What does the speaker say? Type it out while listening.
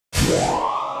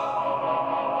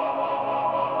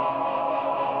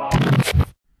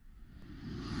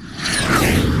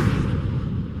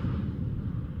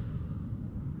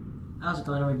it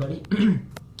going, everybody?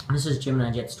 This is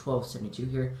Gemini Jets 1272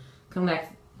 here,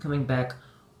 coming back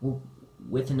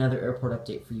with another airport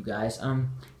update for you guys.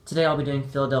 Today I'll be doing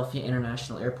Philadelphia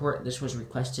International Airport. This was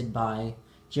requested by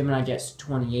Gemini Jets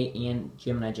 28 and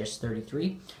Gemini Jets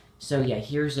 33. So yeah,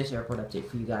 here's this airport update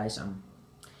for you guys.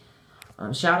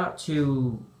 Shout out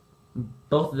to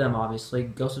both of them, obviously.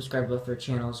 Go subscribe to both their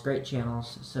channels, great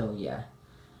channels. So yeah,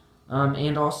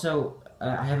 and also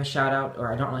I have a shout out,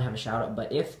 or I don't really have a shout out,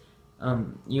 but if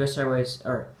US Airways,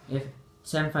 or if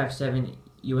 757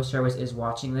 US Airways is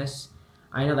watching this,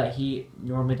 I know that he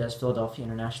normally does Philadelphia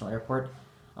International Airport.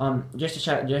 Just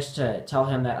to tell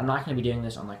him that I'm not going to be doing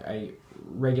this on like a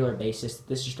regular basis.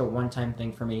 This is just a one-time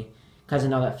thing for me, because I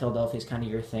know that Philadelphia is kind of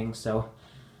your thing. So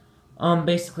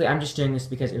basically I'm just doing this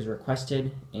because it was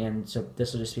requested, and so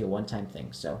this will just be a one-time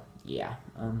thing. So yeah.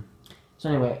 So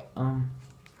anyway,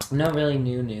 no really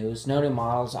new news, no new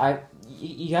models.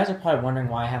 You guys are probably wondering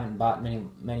why I haven't bought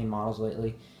many models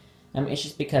lately. It's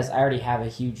just because I already have a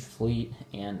huge fleet,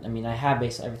 and I have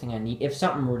basically everything I need. If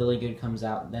something really good comes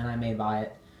out, then I may buy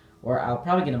it, or I'll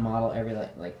probably get a model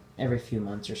every few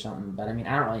months or something. But I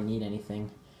don't really need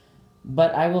anything.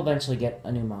 But I will eventually get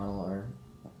a new model,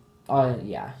 or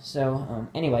yeah. So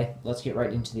anyway, let's get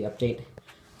right into the update.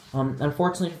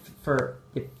 Unfortunately for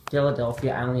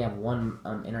Philadelphia, I only have one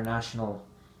international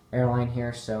airline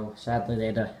here, so sadly they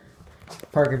had to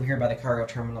park over here by the cargo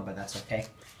terminal, but that's okay.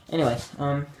 Anyway,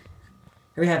 here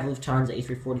we have Lufthansa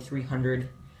A340-300.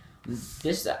 This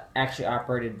is actually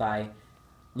operated by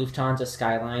Lufthansa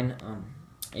Skyline,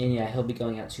 and yeah, he'll be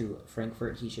going out to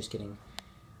Frankfurt. He's just getting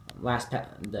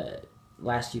the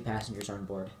last few passengers on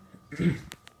board. Here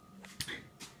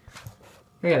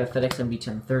we have a FedEx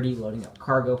MD-1030 loading up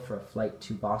cargo for a flight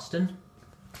to Boston.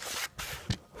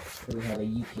 Here we have a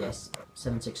UPS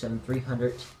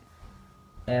 767-300F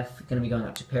going to be going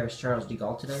out to Paris Charles de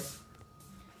Gaulle today,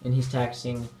 and he's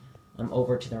taxiing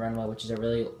over to the runway, which is a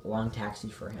really long taxi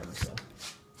for him. So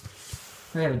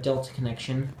we have a Delta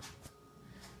connection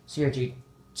CRJ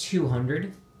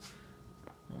 200.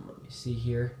 Let me see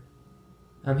here.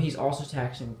 He's also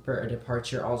taxiing for a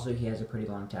departure. Also, he has a pretty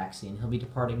long taxi, and he'll be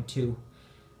departing to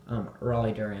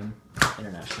Raleigh-Durham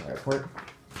International Airport.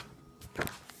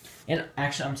 And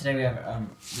actually, today we have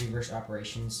reverse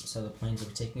operations, so the planes will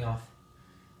be taking off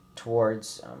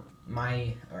towards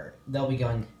they'll be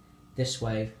going this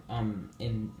way.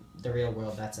 In the real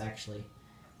world, that's actually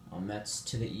that's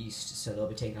to the east, so they'll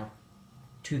be taking off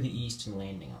to the east and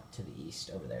landing to the east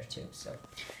over there too. So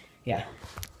yeah,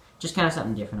 just kind of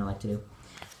something different I like to do.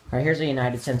 All right, here's a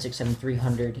United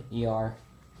 767-300 ER.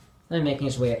 Then making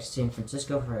his way up to San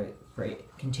Francisco for a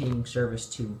continuing service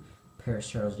to Paris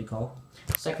Charles de Gaulle.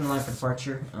 Second line for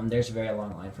departure. There's a very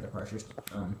long line for departures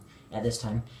at this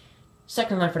time.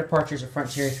 Second line for departures are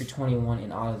Frontier 321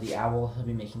 in Auto the Owl. He'll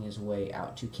be making his way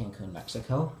out to Cancun,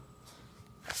 Mexico.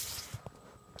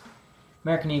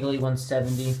 American Eagle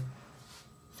E170.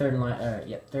 Third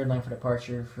line for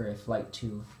departure for a flight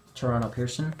to Toronto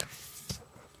Pearson.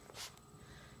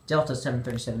 Delta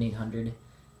 737-800.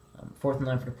 Fourth in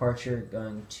line for departure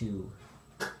going to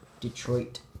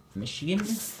Detroit, Michigan.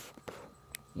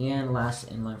 And last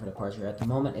in line for departure at the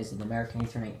moment is an American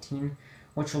A319,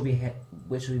 which will be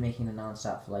making a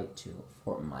non-stop flight to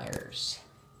Fort Myers.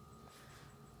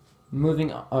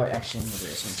 Moving on, or actually, maybe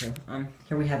this one too.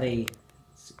 Here we have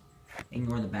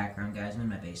ignore the background, guys. I'm in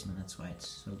my basement, that's why it's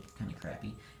so kind of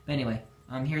crappy. But anyway,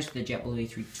 here's the JetBlue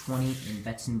A320 in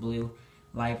Betson Blue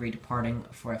livery departing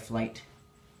for a flight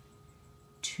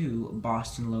to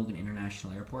Boston Logan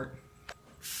International Airport.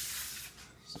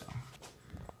 So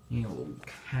you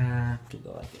have to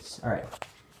go like this. Alright.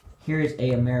 Here is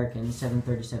a American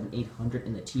 737-800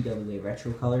 in the TWA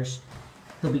retro colors.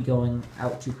 He'll be going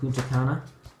out to Punta Cana,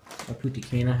 or Punta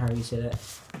Cana, however you say that.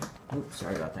 Oops,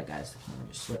 sorry about that, guys. The camera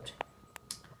just slipped.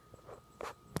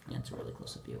 Yeah, it's a really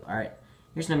close-up view. Alright.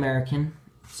 Here's an American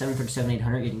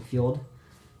 737-800 getting fueled,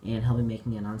 and he'll be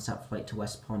making a non-stop flight to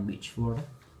West Palm Beach, Florida.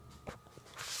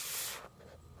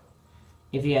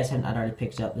 If you guys hadn't already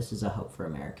picked up, this is a Hope for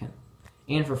American.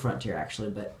 And for Frontier, actually,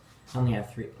 but I only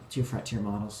have two Frontier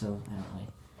models, so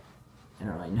I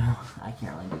don't really know. I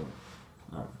can't really do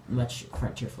much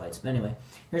Frontier flights. But anyway,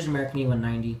 here's American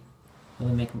E190.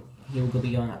 He will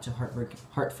be going out to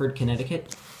Hartford,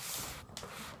 Connecticut.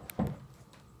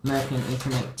 American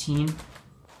A319.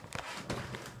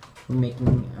 We're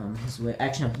making his way.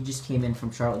 Actually, no, he just came in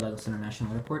from Charlotte Douglas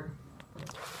International Airport.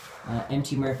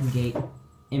 Empty American gate,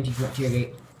 empty Frontier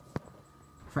gate.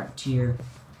 Frontier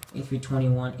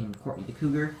A321 in Courtney the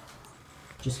Cougar.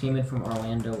 Just came in from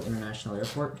Orlando International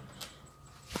Airport.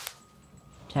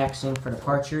 Taxiing for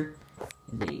departure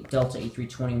The Delta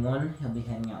A321, he'll be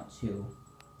heading out to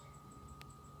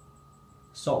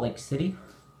Salt Lake City.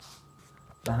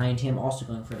 Behind him, also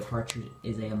going for departure,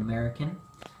 is a American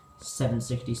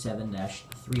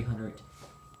 767-300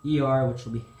 ER, which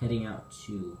will be heading out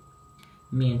to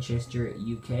Manchester,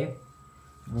 UK.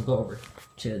 We'll go over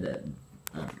to the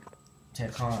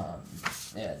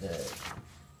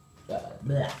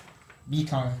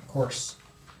Beacon course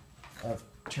of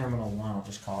Terminal 1, I'll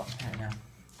just call it right now.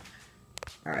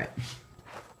 Alright.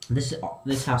 This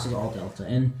house is all Delta,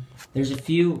 and there's a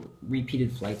few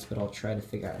repeated flights, but I'll try to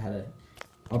figure out how to...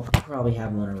 I'll probably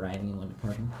have one arriving and one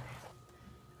departing.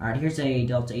 Alright, here's a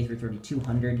Delta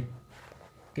A330-200.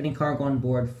 Getting cargo on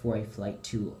board for a flight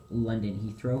to London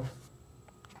Heathrow.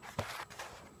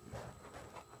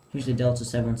 Here's the Delta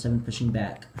 717 pushing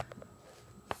back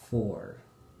for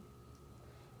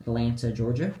Atlanta,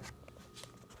 Georgia.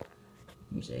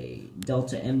 Here's a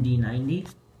Delta MD-90.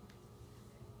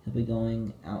 He'll be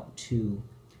going out to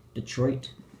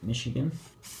Detroit, Michigan.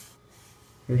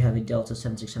 Here we have a Delta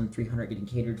 767-300 getting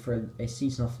catered for a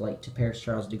seasonal flight to Paris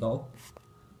Charles de Gaulle.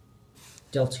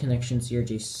 Delta Connection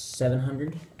CRJ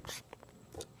 700.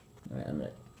 Alright, I'm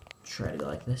going to try to go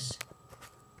like this.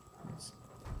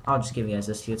 I'll just give you guys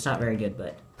this view. It's not very good,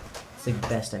 but it's the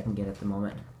best I can get at the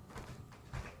moment.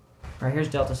 Alright, here's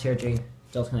Delta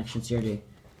Connection CRJ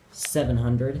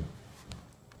 700.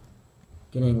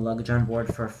 Getting luggage on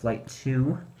board for a flight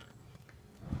to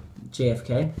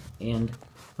JFK. And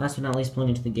last but not least, pulling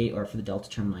into the gate, or for the Delta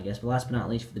terminal, I guess, but last but not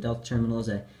least for the Delta terminal is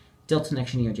a Delta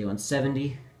Connection ERJ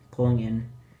 170 pulling in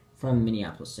from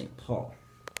Minneapolis, St. Paul.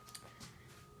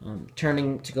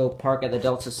 Turning to go park at the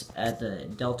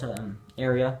Delta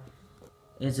area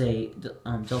is a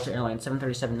Delta Airlines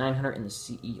 737-900 in the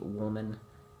CE Woolman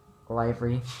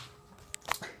livery,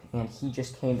 and he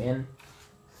just came in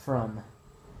from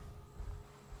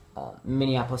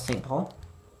Minneapolis, St. Paul.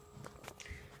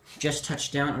 Just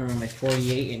touched down on runway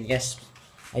 48, and yes,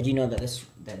 I do know that this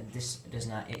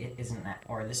isn't that,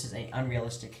 or this is a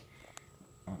unrealistic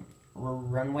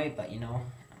runway, but you know,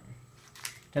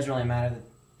 it doesn't really matter that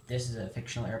this is a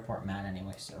fictional airport man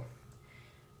anyway. So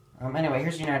anyway,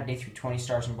 here's United A320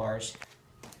 stars and bars.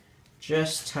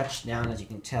 Just touched down, as you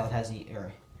can tell. It hasn't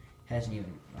even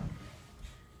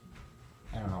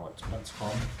I don't know what it's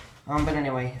called. But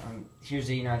anyway, here's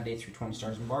the United A320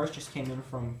 stars and bars. Just came in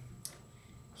from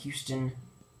Houston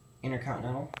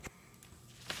Intercontinental.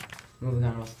 Moving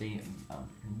on with the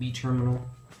B terminal.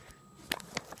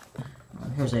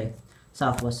 Here's a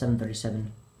Southwest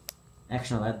 737.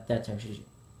 Actually, no, that's actually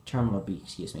Terminal B,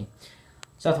 excuse me.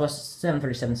 Southwest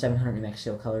 737-700 New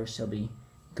Mexico colors. He'll be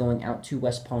going out to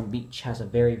West Palm Beach. Has a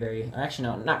very, actually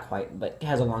no, not quite, but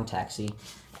has a long taxi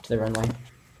to the runway.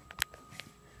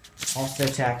 Also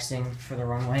taxiing for the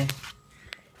runway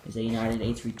is a United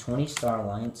A320 Star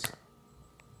Alliance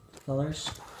colors.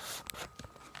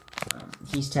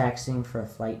 He's taxiing for a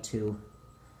flight to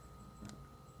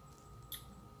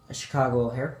Chicago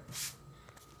O'Hare.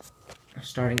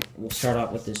 We'll start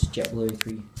out with this JetBlue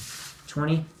A320.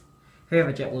 Here we have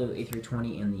a JetBlue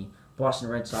A320 in the Boston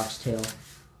Red Sox tail,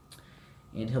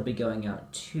 and he'll be going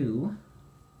out to...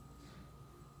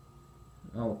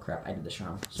 Oh crap! I did this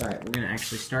wrong. Sorry. We're gonna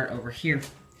actually start over here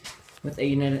with a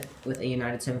United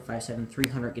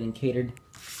 757-300 getting catered.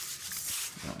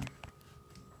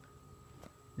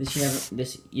 This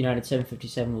United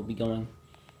 757 will be going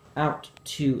out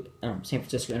to San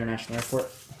Francisco International Airport.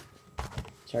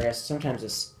 Sorry guys, sometimes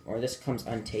this comes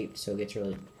untaped, so it gets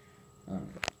really,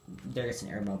 there gets an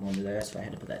air bubble under there, that's why I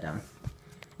had to put that down.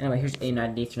 Anyway, here's a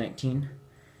United A319.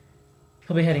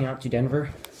 He'll be heading out to Denver,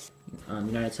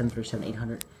 United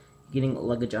 737-800, getting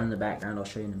luggage on the background, I'll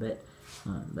show you in a bit.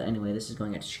 But anyway, this is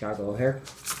going out to Chicago O'Hare.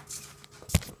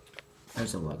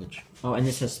 There's the luggage. Oh, and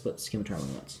this has split skim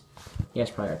terminals.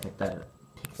 Yes, probably I picked that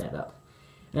up.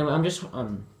 Anyway, I'm just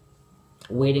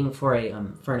waiting for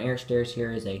an air stairs.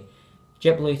 Here is a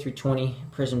JetBlue 320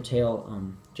 Prism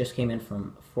Tail, just came in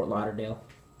from Fort Lauderdale.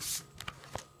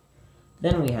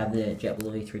 Then we have the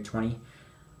JetBlue A320,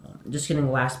 just getting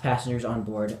the last passengers on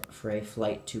board for a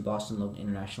flight to Boston Logan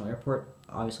International Airport.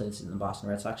 Obviously, this is in the Boston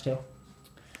Red Sox tail,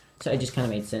 so it just kind of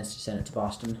made sense to send it to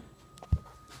Boston.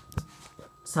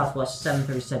 Southwest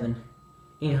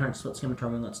 737-800 split skim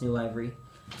terminals, new livery.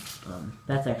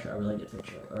 That's actually a really good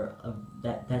picture,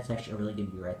 that's actually a really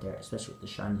good view right there, especially with the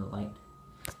shine of the light.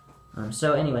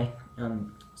 So anyway,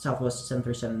 Southwest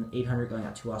 737-800 going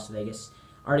out to Las Vegas.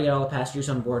 Already got all the passengers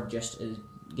on board, just is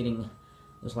getting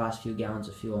those last few gallons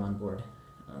of fuel on board.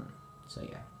 So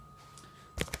yeah.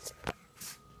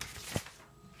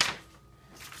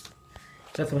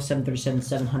 Southwest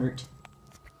 737-700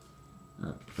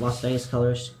 Las Vegas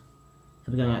colors.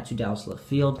 He'll be going out to Dallas Left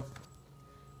Field.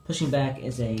 Pushing back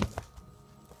is a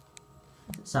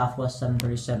Southwest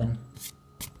 737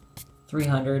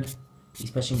 300.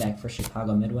 He's pushing back for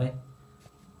Chicago Midway.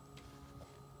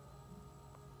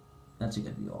 That's a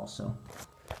good view also.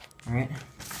 Alright.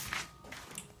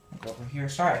 Go over here.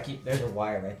 Sorry, there's a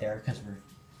wire right there because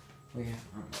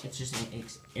it's just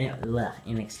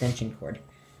an extension cord.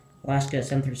 Alaska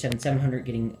 737-700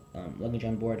 getting luggage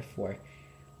on board for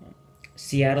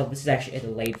Seattle. This is actually a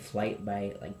delayed flight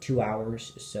by like 2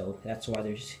 hours, so that's why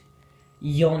there's...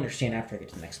 You'll understand after I get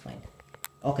to the next plane.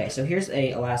 Okay, so here's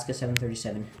a Alaska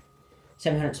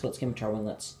 737-700 split scimitar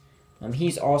winglets.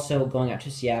 He's also going out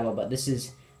to Seattle, but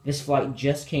this flight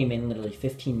just came in literally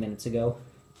 15 minutes ago,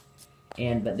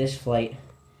 but this flight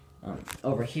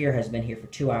over here has been here for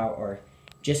 2 hours, or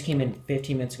just came in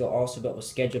 15 minutes ago also, but was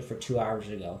scheduled for 2 hours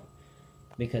ago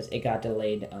because it got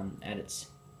delayed at its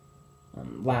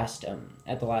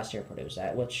at the last airport it was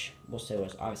at, which we'll say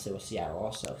was obviously was Seattle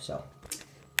also. So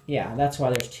yeah, that's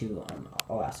why there's 2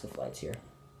 Alaska flights here.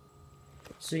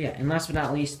 So yeah, and last but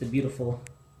not least, the beautiful,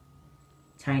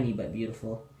 tiny but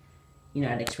beautiful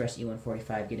United Express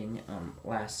E-145 getting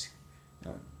last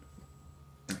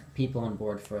people on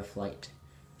board for a flight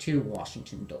to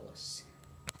Washington Dulles.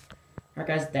 Alright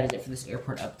guys, that is it for this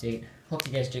airport update. Hope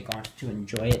you guys did go on to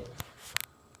enjoy it.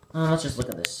 Let's just look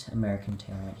at this American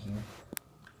tail right here.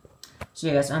 So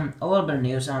yeah guys, a little bit of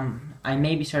news. I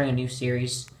may be starting a new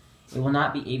series. It will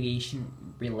not be aviation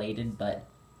related, but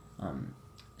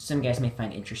some guys may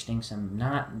find it interesting, some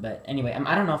not. But anyway,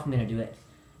 I don't know if I'm going to do it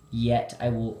yet. I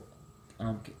will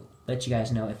let you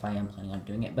guys know if I am planning on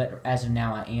doing it. But as of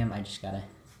now, I am. I just got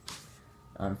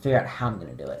to figure out how I'm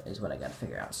going to do it is what I got to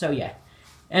figure out. So yeah.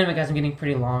 Anyway guys, I'm getting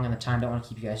pretty long on the time. Don't want to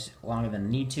keep you guys longer than I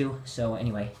need to. So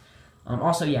anyway,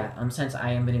 also yeah, since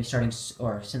I am going to be starting,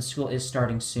 or since school is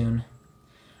starting soon,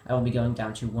 I will be going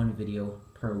down to 1 video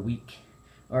per week.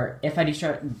 Or if I do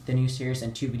start the new series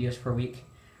and 2 videos per week,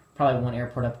 probably 1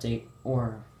 airport update,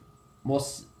 or, well,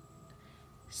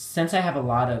 since I have a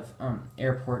lot of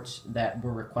airports that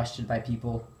were requested by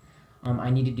people, I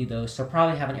need to do those. So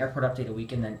probably have an airport update a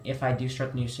week, and then if I do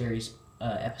start the new series,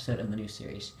 episode of the new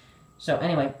series. So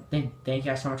anyway, thank you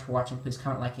guys so much for watching. Please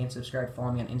comment, like, and subscribe.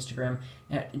 Follow me on Instagram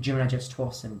at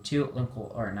GeminiJets1272. Link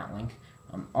will, or not link.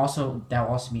 Also, that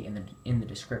will also be in the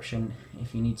description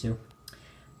if you need to.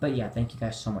 But yeah, thank you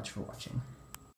guys so much for watching.